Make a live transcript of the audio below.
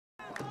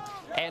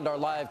And our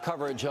live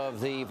coverage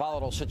of the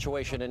volatile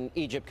situation in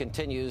Egypt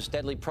continues.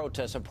 Deadly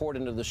protests have poured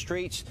into the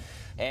streets.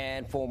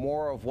 And for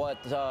more of what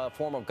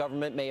form of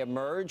government may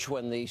emerge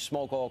when the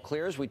smoke all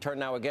clears, we turn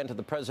now again to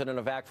the president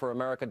of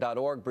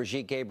ActForAmerica.org,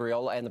 Brigitte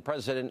Gabriel, and the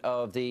president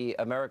of the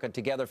America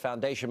Together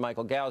Foundation,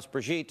 Michael Ghouse.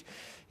 Brigitte,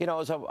 you know,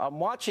 as I'm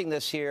watching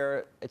this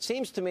here, it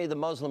seems to me the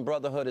Muslim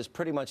Brotherhood has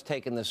pretty much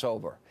taken this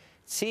over.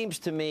 It seems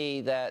to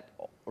me that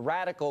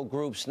radical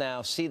groups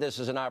now see this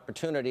as an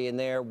opportunity, and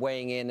they're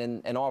weighing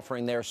in and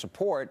offering their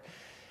support.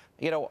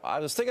 You know, I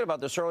was thinking about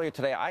this earlier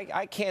today.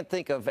 I can't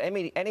think of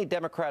any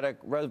democratic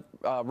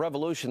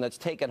revolution that's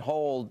taken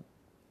hold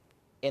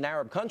in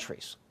Arab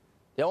countries.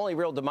 The only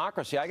real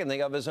democracy I can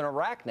think of is in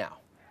Iraq now.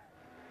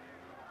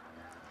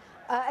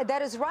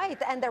 That is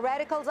right, and the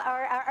radicals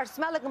are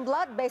smelling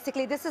blood,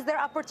 basically. This is their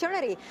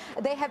opportunity.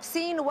 They have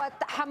seen what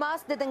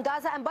Hamas did in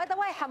Gaza, and by the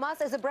way,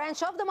 Hamas is a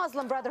branch of the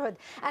Muslim Brotherhood,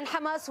 and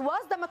Hamas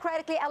was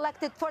democratically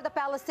elected for the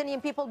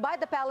Palestinian people by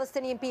the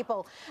Palestinian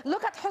people.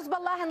 Look at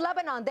Hezbollah in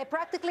Lebanon. They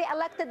practically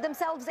elected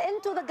themselves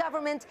into the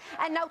government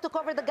and now took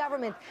over the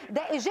government.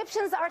 The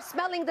Egyptians are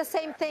smelling the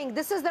same thing.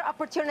 This is their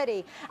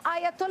opportunity.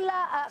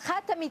 Ayatollah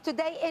Khatami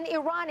today in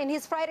Iran, in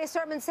his Friday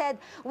sermon, said,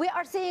 we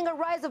are seeing a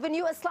rise of a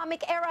new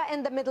Islamic era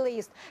in the Middle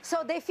East. So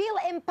they feel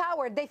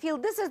empowered. They feel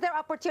this is their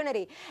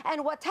opportunity.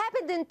 And what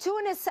happened in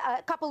Tunis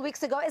a couple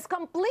weeks ago is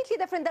completely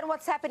different than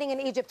what's happening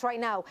in Egypt right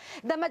now.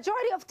 The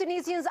majority of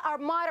Tunisians are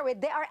moderate.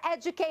 They are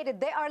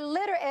educated. They are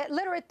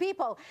literate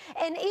people.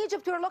 In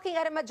Egypt, we're looking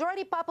at a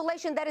majority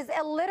population that is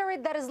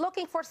illiterate, that is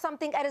looking for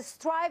something, that is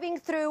striving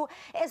through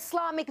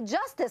Islamic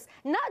justice,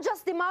 not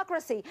just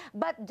democracy,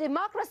 but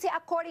democracy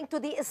according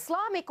to the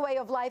Islamic way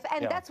of life.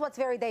 And that's what's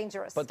very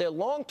dangerous. But their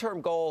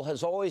long-term goal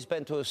has always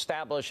been to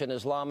establish an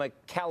Islamic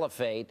caliphate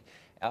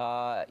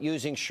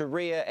using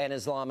Sharia and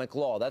Islamic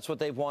law. That's what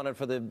they've wanted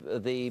for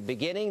the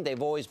beginning.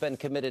 They've always been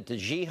committed to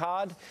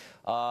jihad.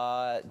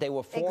 They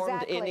were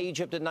formed in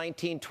Egypt in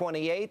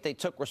 1928. They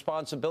took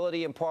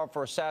responsibility in part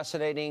for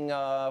assassinating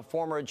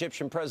former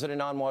Egyptian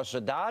President Anwar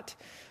Sadat.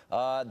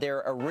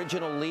 Their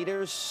original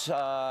leaders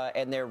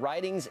and their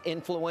writings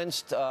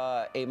influenced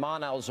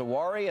Ayman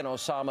al-Zawahiri and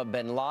Osama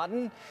bin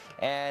Laden.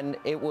 And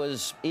it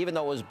was, even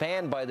though it was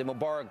banned by the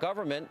Mubarak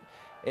government,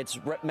 its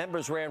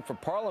members ran for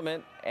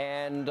parliament,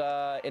 and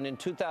in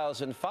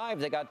 2005,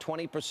 they got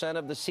 20%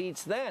 of the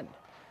seats then.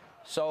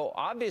 So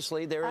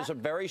obviously, there is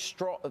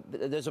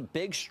there's a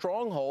big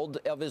stronghold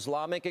of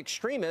Islamic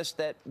extremists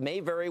that may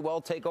very well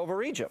take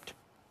over Egypt.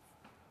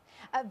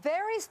 A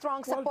very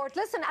strong support.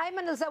 Listen,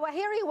 Ayman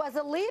al-Zawahiri was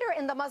a leader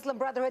in the Muslim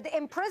Brotherhood,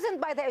 imprisoned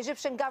by the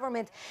Egyptian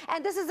government.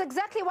 And this is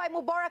exactly why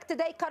Mubarak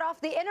today cut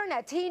off the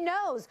internet. He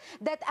knows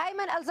that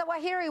Ayman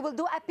al-Zawahiri will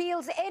do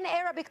appeals in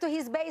Arabic to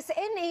his base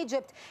in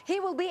Egypt. He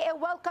will be a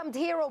welcomed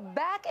hero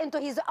back into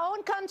his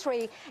own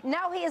country.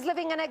 Now he is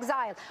living in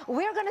exile.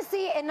 We're going to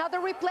see another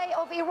replay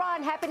of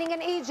Iran happening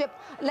in Egypt,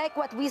 like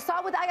what we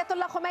saw with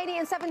Ayatollah Khomeini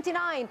in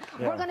 '79.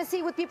 We're going to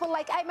see with people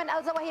like Ayman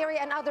al-Zawahiri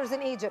and others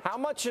in Egypt. How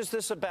much is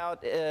this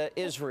about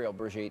Israel,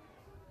 Brigitte?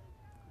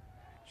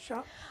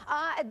 Sure.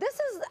 This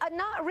is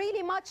not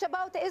really much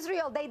about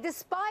Israel. They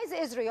despise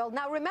Israel.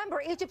 Now,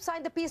 remember, Egypt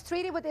signed the peace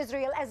treaty with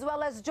Israel as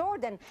well as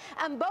Jordan.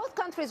 And both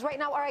countries right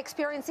now are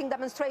experiencing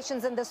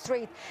demonstrations in the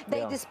street.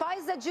 They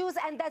despise the Jews,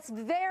 and that's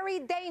very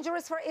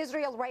dangerous for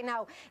Israel right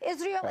now.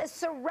 Israel is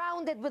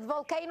surrounded with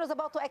volcanoes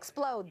about to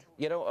explode.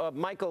 You know,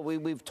 Michael,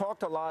 we've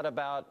talked a lot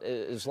about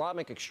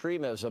Islamic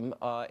extremism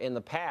in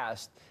the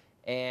past.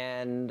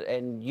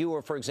 And you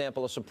were, for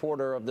example, a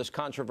supporter of this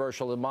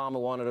controversial imam who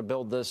wanted to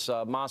build this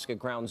mosque at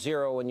Ground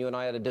Zero, and you and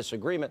I had a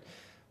disagreement.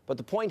 But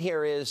the point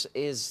here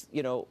is,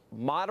 you know,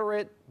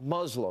 moderate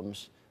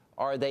Muslims,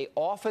 are they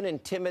often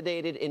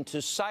intimidated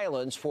into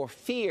silence for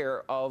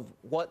fear of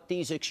what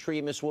these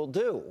extremists will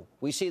do?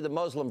 We see the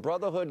Muslim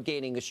Brotherhood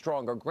gaining a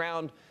stronger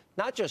ground,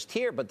 not just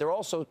here, but they're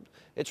also,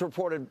 it's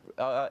reported,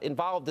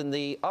 involved in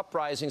the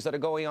uprisings that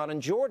are going on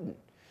in Jordan.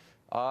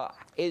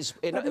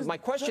 My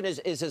question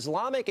is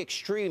Islamic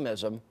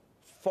extremism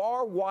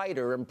far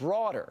wider and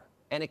broader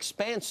and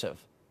expansive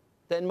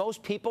than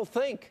most people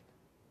think?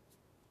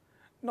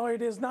 No,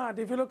 it is not.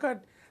 If you look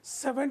at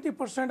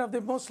 70% of the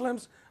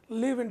Muslims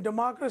live in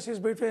democracies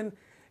between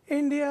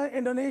India,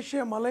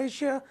 Indonesia,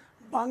 Malaysia,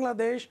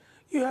 Bangladesh.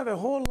 You have a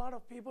whole lot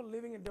of people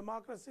living in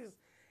democracies.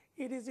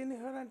 It is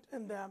inherent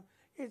in them.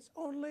 It's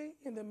only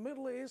in the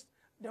Middle East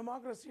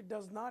democracy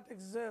does not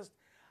exist.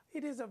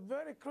 It is a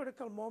very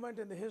critical moment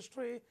in the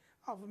history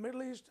of the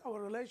Middle East,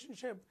 our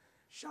relationship.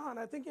 Sean,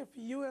 I think if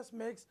U.S.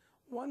 makes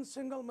one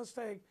single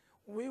mistake,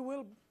 we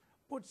will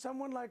put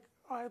someone like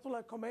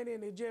Ayatollah Khomeini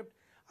in Egypt.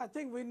 I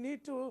think we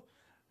need to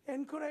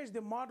encourage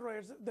the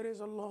moderates. There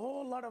is a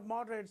whole lot of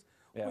moderates.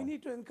 We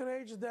need to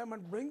encourage them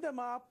and bring them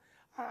up.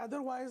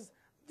 Otherwise,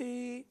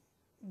 the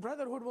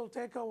Brotherhood will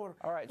take over.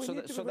 All right, we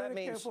need to be very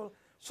careful.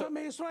 From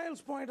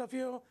Israel's point of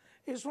view,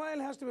 Israel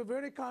has to be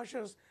very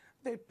cautious.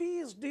 The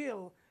peace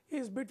deal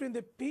is between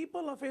the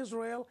people of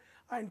Israel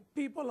and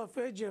people of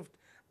Egypt.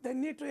 They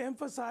need to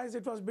emphasize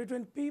it was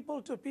between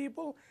people to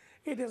people.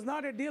 It is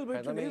not a deal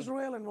between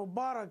Israel and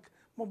Mubarak.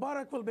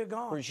 Mubarak will be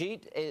gone.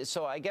 Brigitte,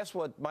 so I guess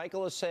what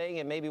Michael is saying,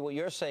 and maybe what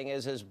you're saying,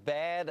 is as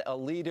bad a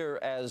leader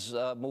as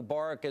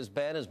Mubarak has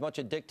been, as much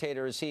a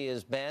dictator as he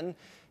has been,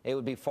 it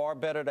would be far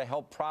better to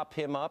help prop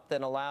him up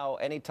than allow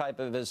any type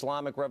of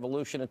Islamic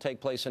revolution to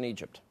take place in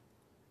Egypt.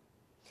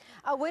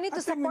 We need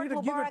to support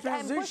Mubarak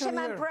and push him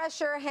and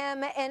pressure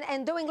him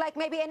and doing like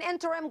maybe an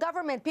interim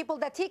government, people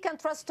that he can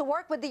trust to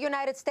work with the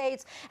United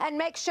States and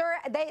make sure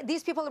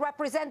these people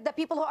represent the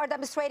people who are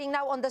demonstrating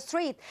now on the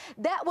street.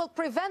 That will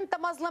prevent the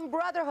Muslim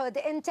Brotherhood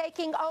in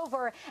taking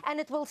over,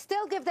 and it will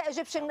still give the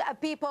Egyptian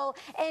people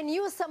a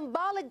new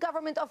symbolic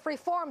government of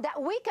reform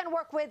that we can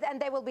work with and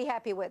they will be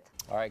happy with.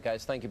 All right,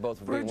 guys, thank you both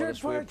for being with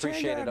us. We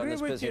appreciate it on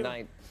this busy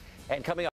night. And coming up.